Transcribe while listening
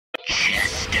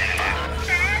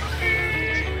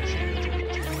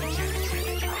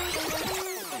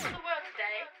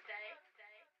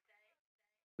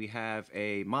We have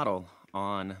a model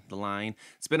on the line.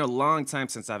 It's been a long time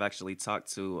since I've actually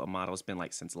talked to a model. It's been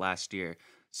like since last year.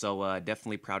 So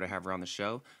definitely proud to have her on the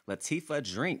show. Latifa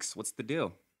Drinks, what's the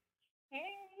deal? Hey,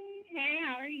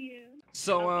 how are you?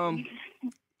 So Okay.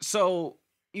 so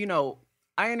you know,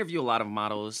 I interview a lot of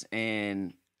models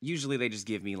and usually they just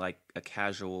give me like a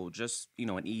casual, just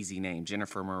an easy name,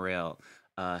 Jennifer Morel,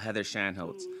 Heather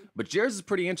Shanholtz. Mm, But yours is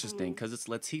pretty interesting mm, because it's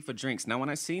Latifa Drinks. Now, when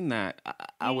I seen that,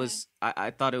 yeah.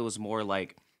 I thought it was more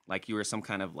like you were some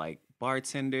kind of like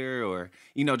bartender or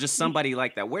just somebody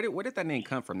like that. Where did that name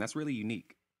come from? That's really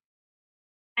unique.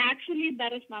 Actually,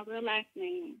 that is my real last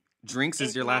name. Drinks is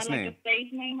It's your not last like a name.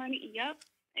 stage name or anything. Yep,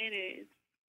 it is.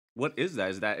 What is that?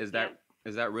 Is that is that Yep.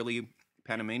 is that really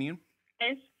Panamanian?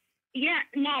 It's yeah.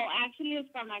 No, actually, it's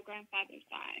from my grandfather's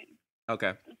side.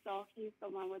 Okay. So he's the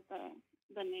one with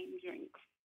the name Drink.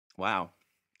 Wow.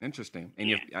 Interesting. And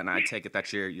Yeah. I take it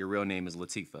that your real name is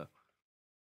Latifa.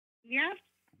 Yeah.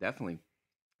 Definitely.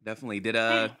 Definitely. Did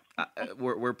Yeah.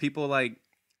 were people like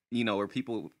were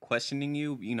people questioning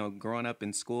you, growing up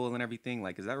in school and everything?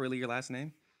 Like, is that really your last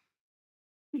name?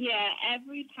 Yeah,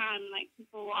 every time, like,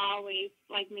 people will always,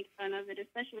 like, make fun of it,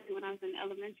 especially when I was in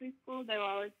elementary school. They would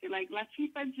always be like,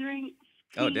 Latifa drinks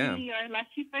Oh, damn. tea or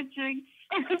Latifa drinks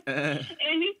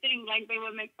anything. Like, they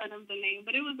would make fun of the name.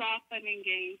 But it was all fun and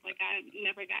games. Like, I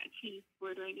never got teased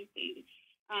for it or anything.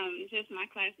 Just my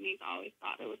classmates always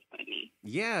thought it was funny.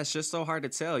 Yeah, it's just so hard to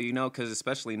tell, because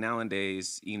especially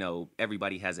nowadays,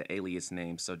 everybody has an alias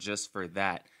name. So just for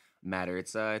that matter,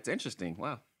 it's interesting.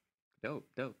 Wow. Dope,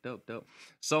 dope, dope, dope.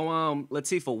 So,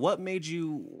 Latifa, what made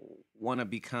you want to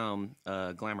become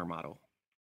a glamour model?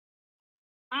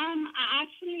 I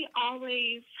actually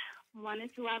always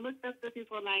wanted to. I looked up to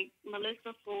people like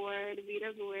Melissa Ford,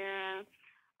 Vita Guerra.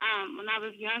 When I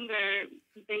was younger,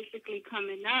 basically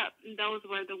coming up, those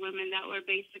were the women that were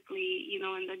basically,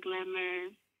 in the glamour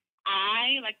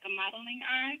eye, like the modeling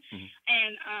eye. Mhm.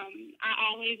 And I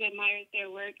always admired their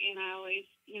work, and I always,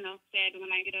 said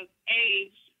when I get of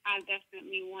age, I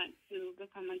definitely want to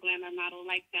become a glamour model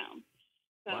like them.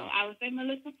 So Wow. I would say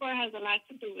Melissa Ford has a lot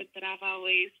to do with it. I've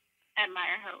always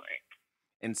admired her work.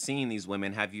 And seeing these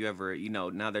women, have you ever,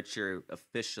 now that you're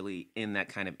officially in that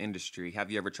kind of industry, have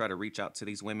you ever tried to reach out to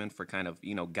these women for kind of,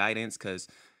 guidance? Because,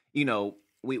 you know,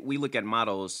 we look at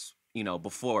models,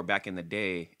 before back in the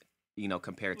day,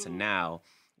 compared to Mm-hmm. now,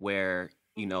 where,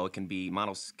 Mm-hmm. it can be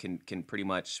models can pretty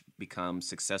much become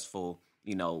successful,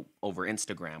 over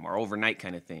Instagram or overnight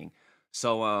kind of thing.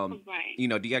 So, Right.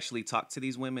 do you actually talk to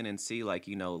these women and see like,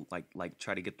 like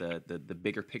try to get the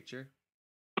bigger picture?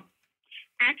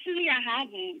 Actually, I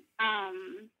haven't.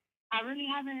 I really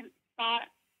haven't thought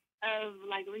of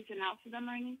like reaching out to them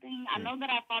or anything. I know that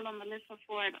I follow Melissa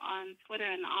Ford on Twitter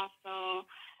and also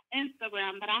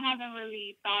Instagram, but I haven't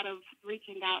really thought of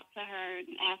reaching out to her and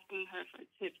asking her for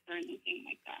tips or anything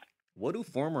like that. What do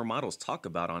former models talk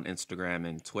about on Instagram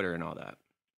and Twitter and all that?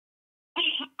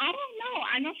 I don't know.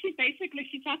 I know she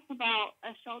talks about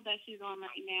a show that she's on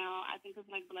right now. I think it's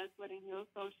like Blood, Sweat, and Heels.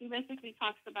 So she basically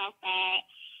talks about that,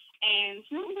 and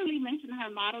she don't really mention her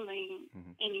modeling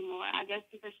Hmm. anymore. I guess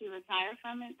because she retired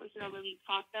from it, so she don't Yeah. really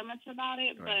talk that much about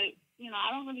it. Right. But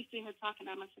I don't really see her talking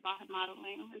that much about her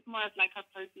modeling. It's more of like her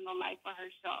personal life or her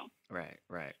show. Right.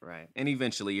 Right. Right. And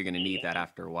eventually, you're gonna need that Yeah.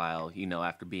 after a while.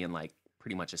 After being like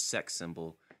pretty much a sex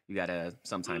symbol, you gotta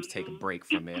sometimes take a Mhm. break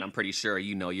from it. I'm pretty sure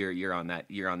you're on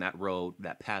that road,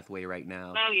 that pathway right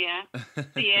now. Oh yeah.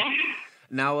 Yeah.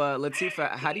 Now, Latifa,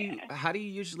 Yeah. how do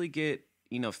you usually get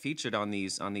featured on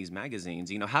these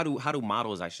magazines? How do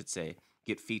models, I should say,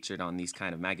 get featured on these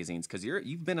kind of magazines? Because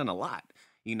you've been in a lot,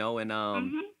 and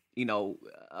Mhm. you know,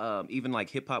 even like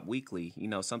Hip Hop Weekly,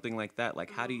 something like that. Like,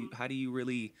 how do you Mhm. how do you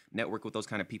really network with those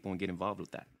kind of people and get involved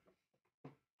with that?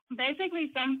 Basically,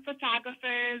 some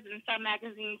photographers and some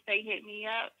magazines they hit me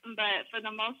up, but for the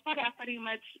most part, I pretty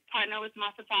much partner with my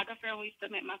photographer and we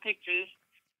submit my pictures,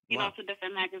 Wow, to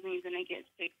different magazines and it gets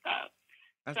picked up.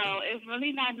 that's So dope. it's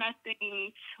really not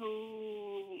nothing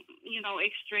too,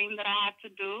 extreme that I have to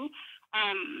do.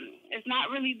 It's not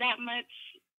really that much.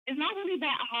 It's not really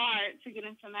that hard to get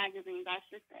into magazines, I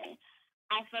should say.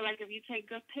 I feel like if you take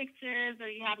good pictures or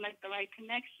you have like the right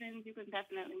connections, you can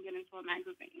definitely get into a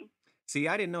magazine. See,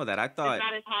 I didn't know that. I It's thought,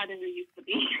 not as hard as it used to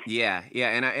be. yeah, yeah,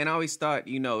 and I always thought,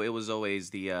 it was always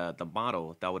the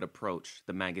model that would approach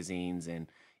the magazines and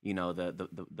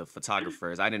the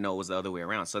photographers. I didn't know it was the other way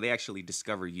around. So they actually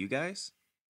discover you guys.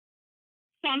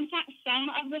 Sometimes some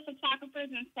of the photographers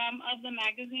and some of the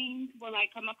magazines will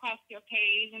like come across your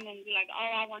page and then be like,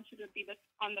 "Oh, I want you to be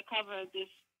on the cover of this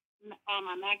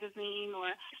my magazine or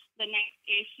the next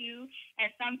issue,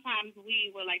 and sometimes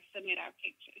we will like submit our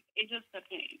pictures. It just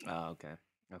depends. Oh, okay.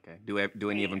 Okay. Do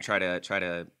any of them Yeah. try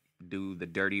to do the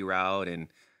dirty route and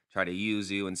try to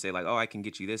use you and say like, "Oh, I can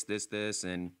get you this, this, this,"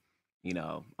 and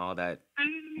all that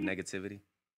Um, negativity?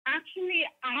 Actually,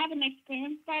 I haven't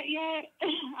experienced that yet.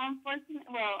 Unfortunately,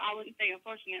 well, I wouldn't say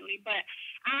unfortunately, but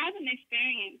I haven't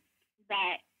experienced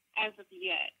that as of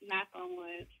yet. Knock on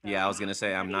wood. So Yeah, I was gonna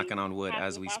say I'm I'm knocking pretty on wood happy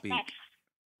as we about that. speak.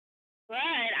 But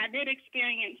I did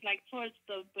experience, like, towards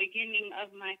the beginning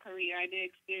of my career, I did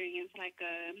experience, like,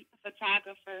 a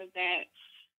photographer that,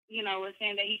 was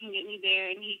saying that he can get me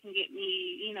there and he can get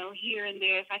me, here and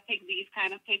there if I take these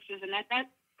kind of pictures. And at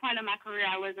that point of my career,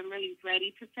 I wasn't really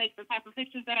ready to take the type of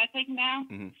pictures that I take now.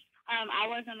 Hmm. I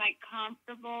wasn't, like,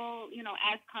 comfortable,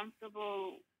 as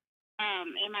comfortable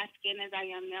in my skin as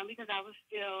I am now because I was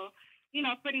still,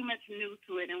 pretty much new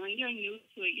to it. And when you're new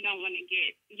to it, you don't want to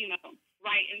get,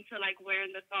 right into like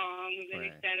wearing the thongs and Right.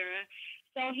 etc.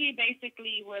 So he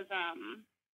basically was trying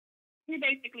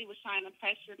to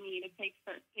pressure me to take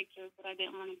certain pictures that I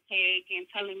didn't want to take and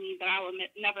telling me that I would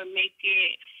never make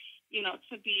it,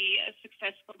 to be a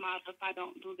successful model if I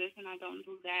don't do this and I don't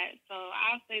do that. So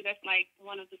I'll say that's like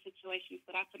one of the situations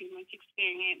that I pretty much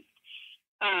experienced,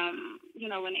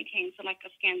 when it came to like a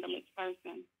scandalous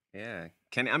person. Yeah.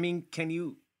 Can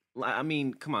you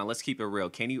come on, let's keep it real.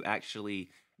 Can you actually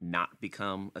not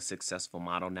become a successful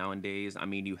model nowadays? I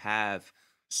mean, you have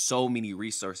so many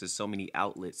resources, so many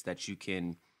outlets that you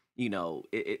can,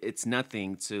 it's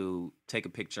nothing to take a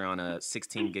picture on a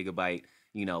 16 gigabyte,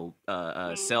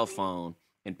 cell Mm-hmm. phone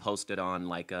and post it on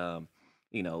like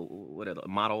what are the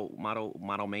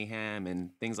model mayhem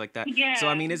and things like that. So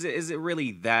I Yeah, mean, is it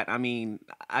really that? I mean,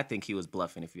 I think he was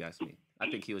bluffing if you ask me. I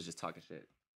think he was just talking shit.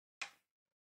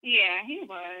 yeah, he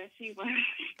was. He was.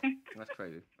 That's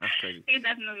crazy. That's crazy. He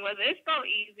definitely was. It's so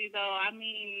easy though. I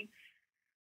mean,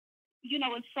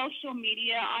 with social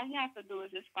media, all you have to do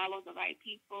is just follow the right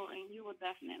people, and you will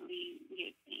definitely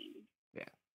get things. Yeah.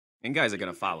 And guys are You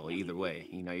gonna will follow definitely either get way.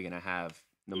 things. You're gonna have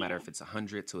no matter Yeah, if it's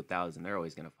 100 to 1,000, they're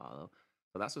always gonna follow.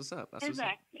 So that's what's up. That's what's up.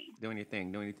 exactly. Doing your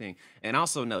thing, doing your thing. And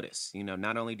also notice,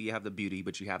 not only do you have the beauty,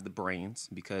 but you have the brains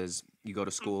because you go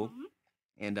to school Mhm.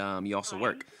 and you also Right.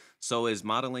 work. So is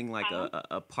modeling like Uh-huh.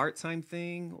 a part time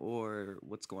thing or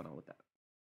what's going on with that?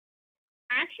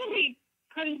 Actually,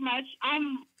 pretty much,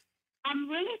 I'm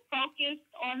really focused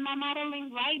on my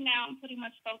modeling right now. I'm pretty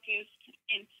much focused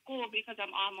in school because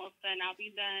I'm almost done. I'll be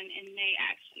done in May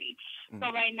actually. Mm.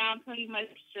 So right now I'm pretty much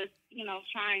just,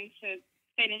 trying to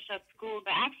finish up school.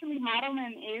 But actually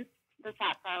modeling is the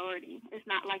top priority. It's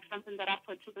not like something that I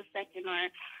put to the second or,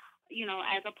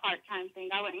 as a part time thing.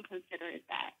 I wouldn't consider it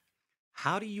that.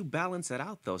 How do you balance it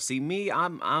out though? See, me,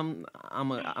 I'm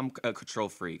a control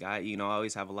freak. I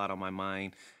always have a lot on my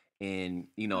mind, and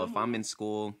if I'm Mhm. in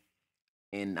school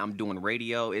and I'm doing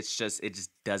radio, it just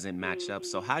doesn't match up.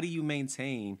 So Mhm. how do you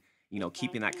maintain, It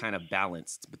keeping that doesn't. kind of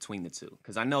balance between the two?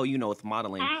 Because I know, with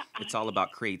modeling, it's all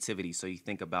about creativity. So you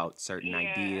think about certain Yeah.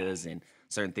 ideas and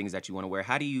certain things that you want to wear.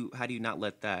 How do you not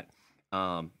let that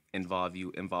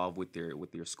involve with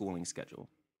your schooling schedule?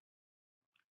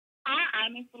 I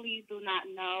honestly do not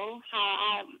know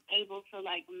how I'm able to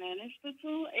like manage the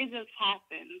two. It just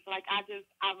happens. Like I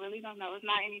really don't know. It's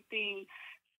not anything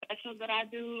special that I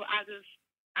do.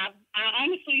 I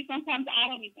honestly sometimes I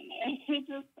don't even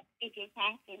know. It just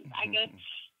happens. I guess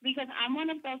because I'm one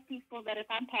of those people that if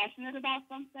I'm passionate about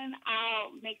something,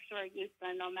 I'll make sure it gets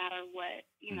done no matter what,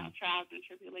 Mhm. trials and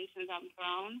tribulations I'm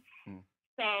thrown. Mhm.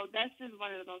 So that's just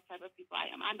one of those type of people I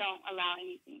am. I don't allow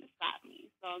anything to stop me.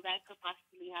 So that could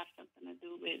possibly have something to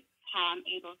do with how I'm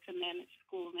able to manage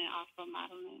school and also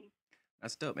modeling.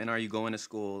 That's dope. And are you going to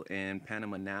school in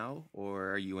Panama now,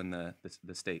 or are you in the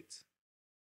states?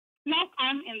 No,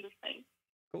 I'm in the States.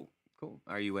 Cool, cool.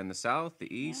 Are you in the South, the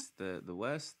Yeah. East, the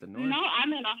West, the North? No,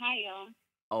 I'm in Ohio.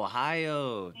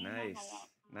 Ohio. In Ohio. Nice.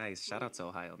 Nice. Shout out to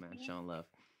Ohio, man. Yeah. Showing love.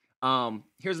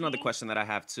 Here's another Yeah. question that I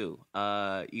have too.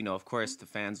 Of course the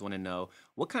fans want to know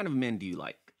what kind of men do you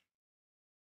like?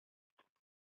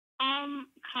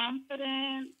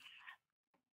 Confident,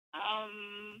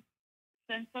 um,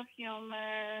 sense of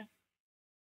humor,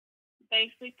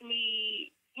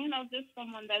 basically, just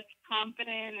someone that's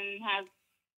confident and has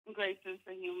a great sense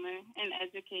of humor and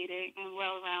educated and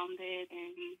well rounded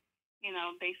and,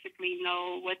 basically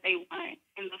know what they want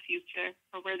in the future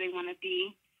or where they want to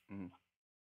be. Mhm.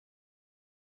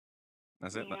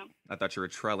 That's it. Yeah. I thought you were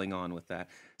trailing on with that.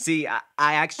 See, I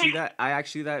asked you that. I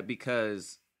asked you that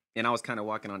because, and I was kind of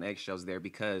walking on eggshells there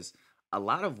because a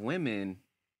lot of women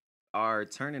are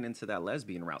turning into that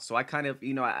lesbian route. So I kind of,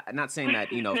 I'm not saying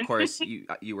that, of course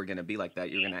you were gonna be like that,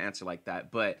 you're gonna answer like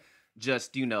that, but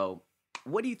just,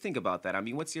 what do you think about that? I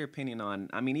mean, what's your opinion on?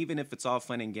 I mean, even if it's all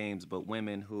fun and games, but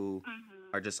women who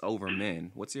Mhm. are just over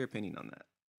men, what's your opinion on that?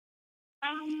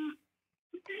 Um,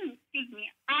 excuse me.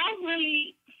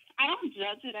 I don't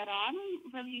judge it at all. I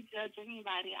don't really judge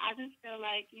anybody. I just feel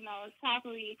like, it's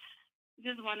probably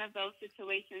just one of those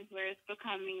situations where it's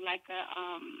becoming like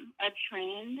a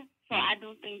trend. So Mm. I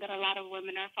do think that a lot of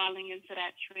women are falling into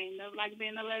that trend of like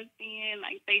being a lesbian.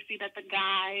 Like they see that the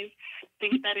guys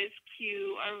think that it's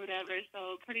cute or whatever.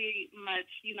 So pretty much,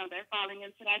 they're falling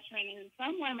into that trend. And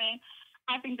some women,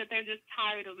 I think that they're just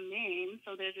tired of men,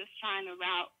 so they're just trying to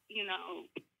route,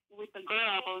 with a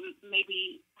girl,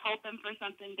 maybe hoping for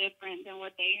something different than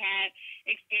what they had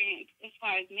experienced as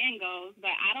far as men goes.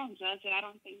 But I don't judge it. I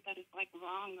don't think that it's like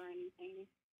wrong or anything.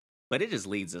 But it just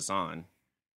leads us on.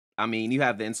 I mean, you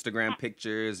have the Instagram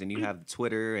pictures and you have the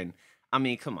Twitter, and I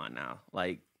mean, come on now.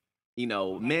 Like, men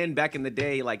Right. back in the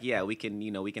day, like, yeah, we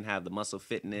can have the muscle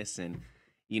fitness and,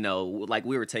 like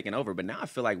we were taking over. But now I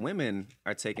feel like women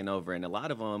are taking over, and a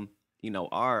lot of them,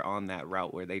 are on that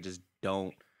route where they just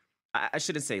don't. I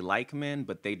shouldn't say like men,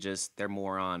 but they're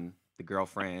more on the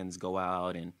girlfriends go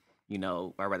out and,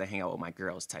 I'd rather hang out with my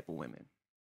girls type of women.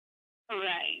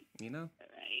 Right. You know,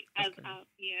 Right. that's crazy.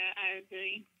 Yeah, I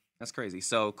agree. That's crazy.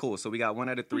 So cool. So we got one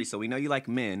out of three. So we know you like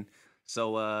men.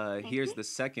 So here's Mhm. the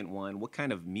second one. What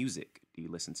kind of music do you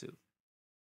listen to?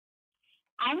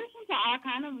 I listen to all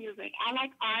kind of music. I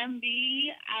like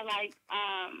R&B. I like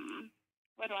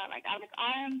what do I like? I like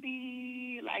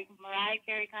R&B, like Mariah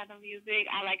Carey kind of music.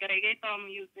 I like reggaeton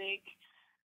music.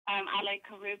 I like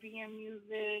Caribbean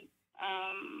music.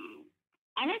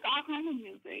 I like all kinds of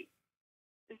music.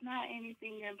 It's not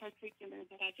anything in particular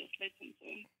that I just listen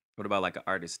to. What about like an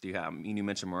artist? Do you have? I mean, you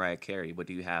mentioned Mariah Carey, but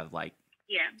do you have like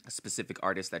Yeah. a specific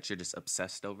artist that you're just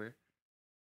obsessed over?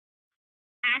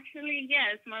 Actually,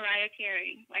 yes, Mariah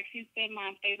Carey. Like she's been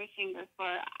my favorite singer for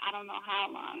I don't know how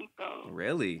long. So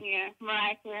Really? yeah,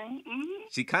 Mariah Carey.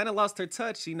 She kind of lost her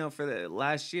touch, for the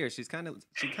last year. She kind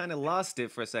of lost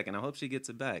it for a second. I hope she gets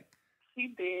it back. She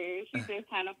did. She did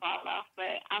kind of fall off,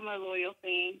 but I'm a loyal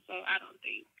fan, so I don't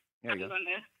think There you I'm go.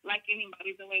 gonna like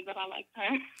anybody the way that I like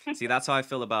her. See, that's how I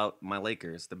feel about my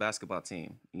Lakers, the basketball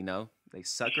team. They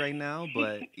suck right now,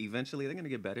 but eventually they're gonna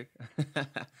get better.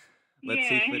 Yeah.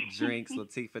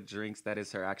 Latifa drinks. That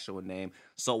is her actual name.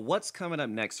 So, what's coming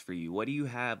up next for you? What do you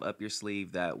have up your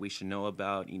sleeve that we should know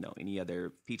about? Any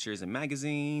other features and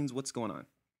magazines? What's going on?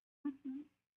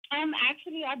 Mhm.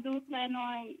 Actually, I do plan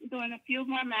on doing a few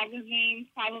more magazines,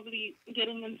 probably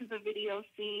getting into the video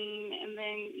scene, and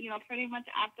then, pretty much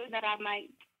after that, I might,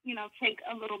 take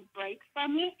a little break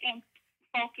from it and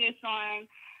focus on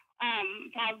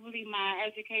probably my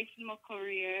educational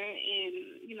career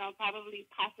and, probably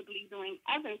possibly doing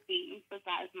other things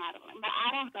besides modeling. But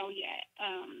I don't know yet.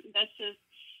 That's just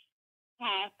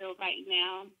how I feel right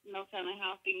now. No telling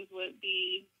how things would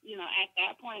be, at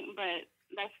that point, but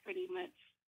that's pretty much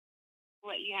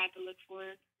what you have to look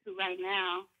forward to right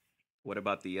now. What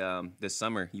about the this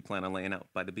summer? You plan on laying out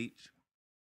by the beach?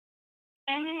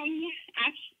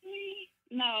 Actually,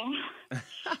 no.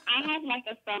 I have like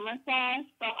a summer class,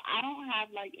 so I don't have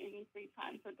like any free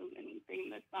time to do anything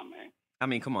this summer. I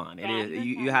mean, come on. So It is I'm just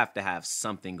you. You kind of. have to have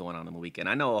something going on the weekend.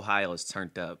 I know Ohio is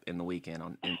turned up in the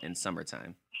weekend in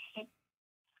summertime.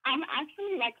 I'm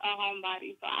actually like a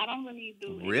homebody, so I don't really do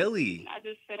anything. Really? I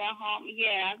just sit at home.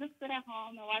 Yeah, I just sit at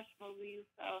home and watch movies.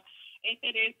 So if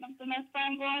it is something that's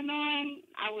fun going on,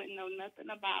 I wouldn't know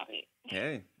nothing about it.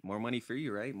 Hey, more money for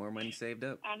you, right? More money saved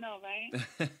up. I know, right?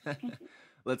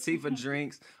 Latifa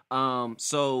drinks.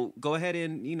 So go ahead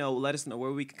and let us know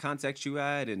where we can contact you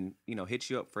at, and hit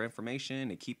you up for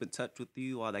information and keep in touch with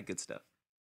you, all that good stuff.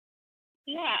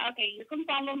 Yeah, okay. You can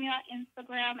follow me on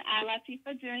Instagram at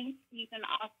Latifa Drinks. You can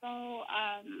also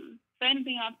friend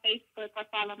me on Facebook or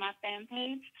follow my fan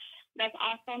page. That's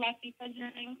also Latifa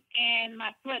Drinks, and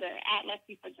my Twitter at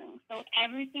Latifa Drinks. So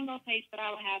every single page that I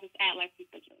will have is at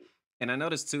Latifa Drinks. And I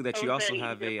noticed too that So you it's also very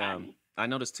have easy to a find me. I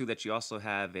noticed too that you also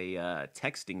have a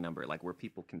texting number, like where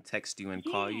people can text you and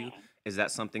call you. Yeah, Is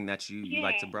that something that you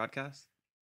like to yeah. broadcast?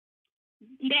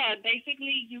 Yeah,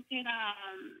 basically you can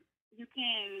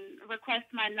request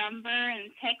my number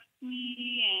and text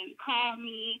me and call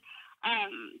me.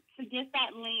 To get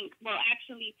that link, well,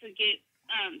 actually to get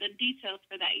the details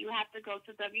for that, you have to go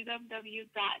to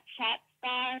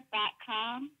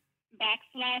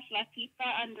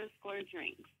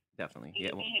www.chatstar.com/Latifa_drinks. Definitely. And Yeah,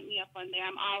 you can hit me up on there.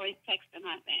 I'm always texting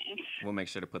my fans. we'll make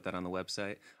sure to put that on the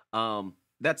website.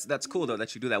 That's cool though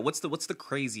that you do that. What's the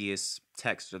craziest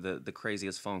text or the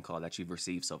craziest phone call that you've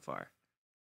received so far?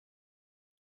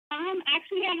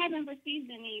 Actually, I haven't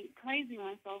received any crazy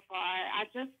ones so far. I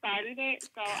just started it,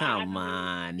 so I Come haven't really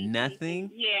on, received anything.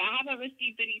 nothing. Yeah, I haven't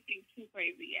received anything too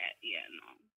crazy yet. Yeah, no.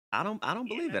 I don't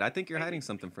Yeah, believe it. I nothing think you're hiding crazy.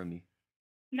 something from me.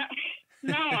 No,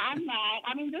 no, I'm not.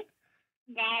 I mean, just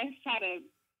guys try to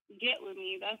get with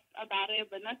me. That's about it,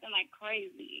 but nothing like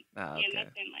crazy. Ah, Yeah, okay.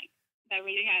 nothing like that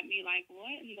really had me like,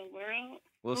 what in the world?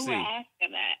 We'll Who would see. ask for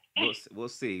that? We'll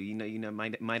see.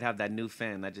 Might have that new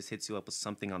fan that just hits you up with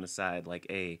something on the side, like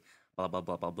a blah blah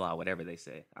blah blah blah, whatever they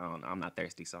say. I don't know. I'm not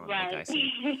thirsty, so I don't know what Right.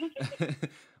 guys say.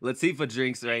 Latifa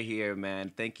drinks right here,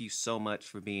 man. Thank you so much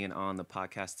for being on the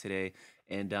podcast today.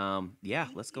 And yeah,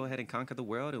 Thank let's go you. ahead and conquer the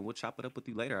world, and we'll chop it up with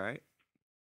you later. All right.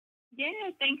 Yeah,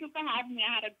 thank you for having me.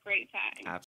 I had a great time.